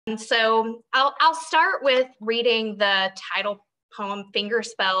And so I'll start with reading the title poem,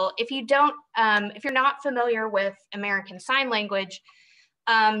 Fingerspell. If you're not familiar with American Sign Language,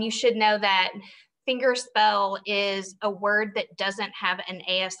 you should know that fingerspell is a word that doesn't have an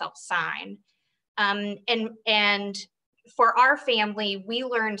ASL sign. And for our family, we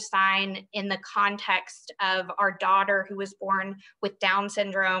learned sign in the context of our daughter who was born with Down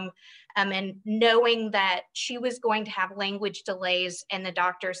syndrome, and knowing that she was going to have language delays, and the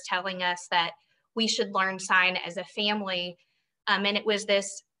doctors telling us that we should learn sign as a family. And it was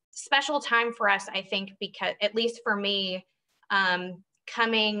this special time for us, I think, because at least for me,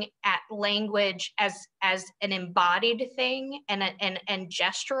 coming at language as an embodied thing and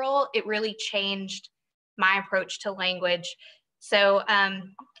gestural, it really changed my approach to language. So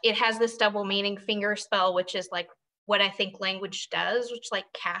it has this double meaning, finger spell, which is like what I think language does, which like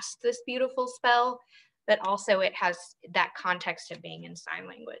casts this beautiful spell, but also it has that context of being in sign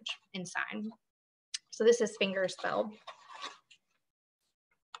language, in sign. So this is finger spell.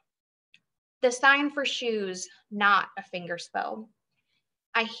 The sign for shoes, not a finger spell.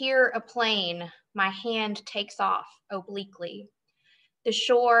 I hear a plane, my hand takes off obliquely. The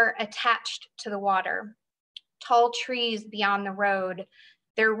shore attached to the water. Tall trees beyond the road,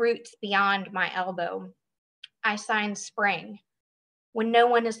 their roots beyond my elbow. I sign spring. When no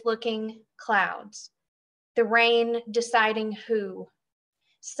one is looking, clouds. The rain deciding who.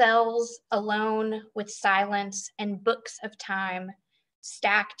 Cells alone with silence and books of time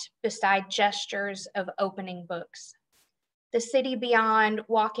stacked beside gestures of opening books. The city beyond,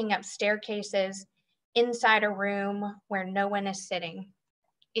 walking up staircases, inside a room where no one is sitting.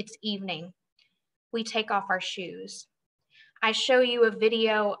 It's evening. We take off our shoes. I show you a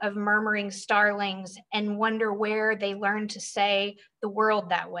video of murmuring starlings and wonder where they learned to say the world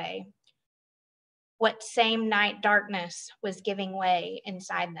that way. What same night darkness was giving way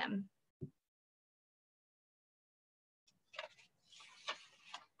inside them.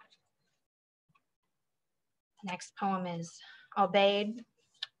 Next poem is Obeyed,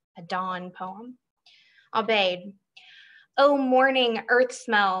 a dawn poem. Obeyed. Oh, morning earth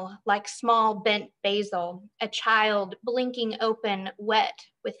smell like small bent basil, a child blinking open, wet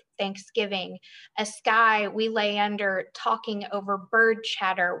with Thanksgiving, a sky we lay under, talking over bird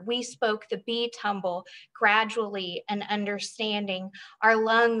chatter. We spoke the bee tumble, gradually and understanding. Our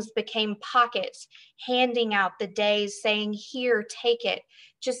lungs became pockets, handing out the days, saying, here, take it,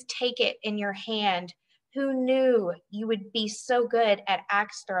 just take it in your hand. Who knew you would be so good at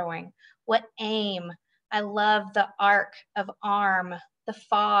axe throwing? What aim? I love the arc of arm, the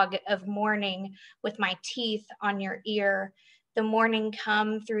fog of morning with my teeth on your ear. The morning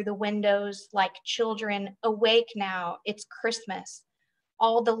come through the windows like children. Awake now, it's Christmas.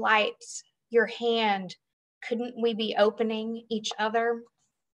 All the lights, your hand. Couldn't we be opening each other?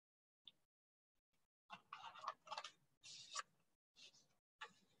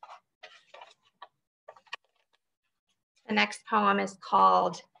 The next poem is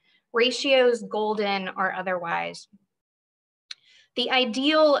called Ratios, Golden or Otherwise. The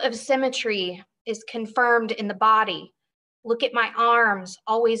ideal of symmetry is confirmed in the body. Look at my arms,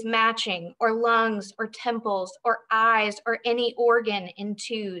 always matching, or lungs, or temples, or eyes, or any organ in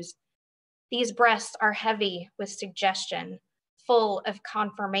twos. These breasts are heavy with suggestion, full of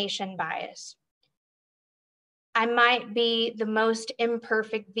confirmation bias. I might be the most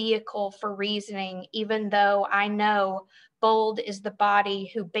imperfect vehicle for reasoning, even though I know bold is the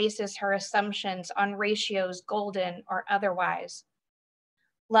body who bases her assumptions on ratios, golden or otherwise.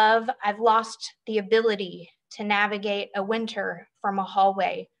 Love, I've lost the ability to navigate a winter from a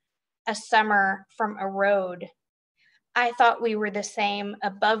hallway, a summer from a road. I thought we were the same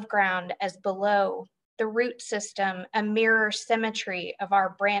above ground as below, the root system, a mirror symmetry of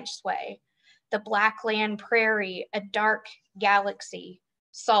our branch sway. The blackland prairie, a dark galaxy,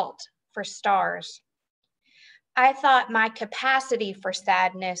 salt for stars. I thought my capacity for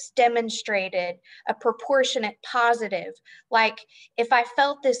sadness demonstrated a proportionate positive, like if I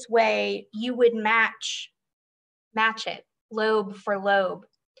felt this way, you would match it, lobe for lobe,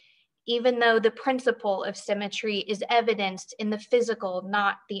 even though the principle of symmetry is evidenced in the physical,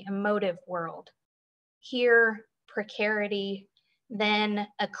 not the emotive world. Here, precarity, then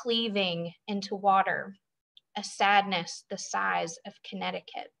a cleaving into water, a sadness the size of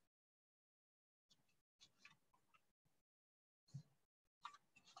Connecticut.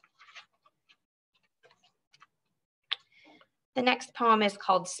 The next poem is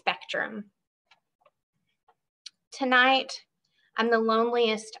called Spectrum. Tonight, I'm the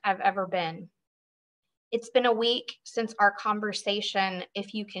loneliest I've ever been. It's been a week since our conversation,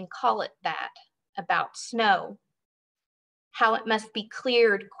 if you can call it that, about snow. how it must be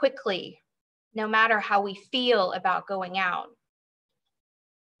cleared quickly, no matter how we feel about going out.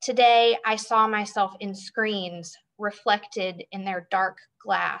 Today, I saw myself in screens reflected in their dark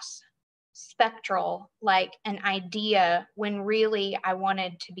glass, spectral like an idea when really I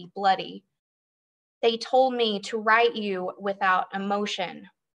wanted to be bloody. They told me to write you without emotion.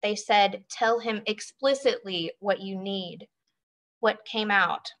 They said, tell him explicitly what you need. What came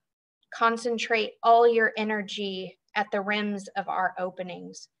out? Concentrate all your energy at the rims of our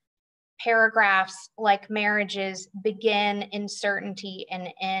openings. Paragraphs like marriages begin in certainty and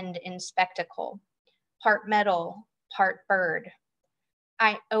end in spectacle. Part metal, part bird.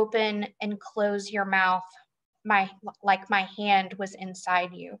 I open and close your mouth, like my hand was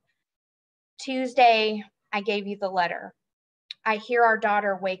inside you. Tuesday, I gave you the letter. I hear our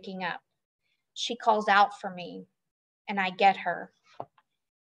daughter waking up. She calls out for me, and I get her.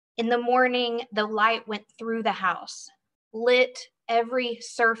 In the morning, the light went through the house, lit every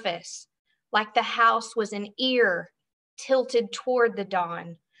surface, like the house was an ear tilted toward the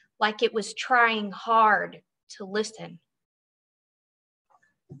dawn, like it was trying hard to listen.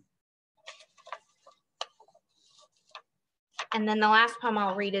 And then the last poem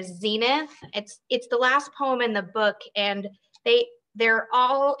I'll read is Zenith. It's the last poem in the book, and they're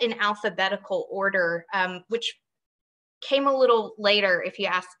all in alphabetical order, which came a little later, if you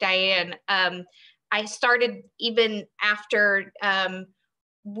ask Diane. I started even after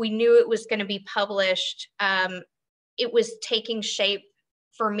we knew it was going to be published. It was taking shape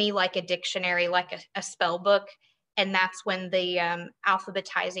for me like a dictionary, like a spell book, and that's when the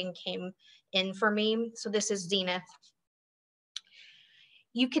alphabetizing came in for me. So this is Zenith.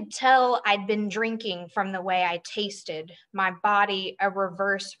 You could tell I'd been drinking from the way I tasted, my body a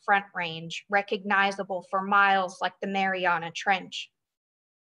reverse front range, recognizable for miles like the Mariana Trench.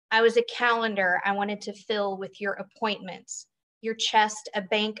 I was a calendar I wanted to fill with your appointments, your chest a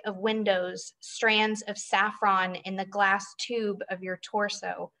bank of windows, strands of saffron in the glass tube of your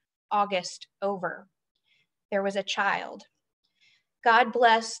torso, August over. There was a child. God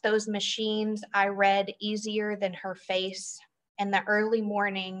bless those machines I read easier than her face. And the early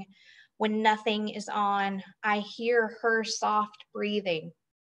morning, when nothing is on, I hear her soft breathing,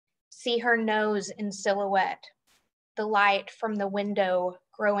 see her nose in silhouette, the light from the window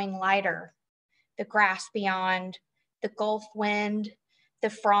growing lighter, the grass beyond, the Gulf wind,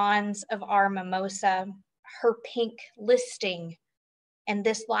 the fronds of our mimosa, her pink listing, and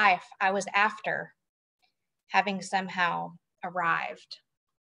this life I was after, having somehow arrived.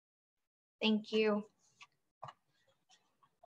 Thank you.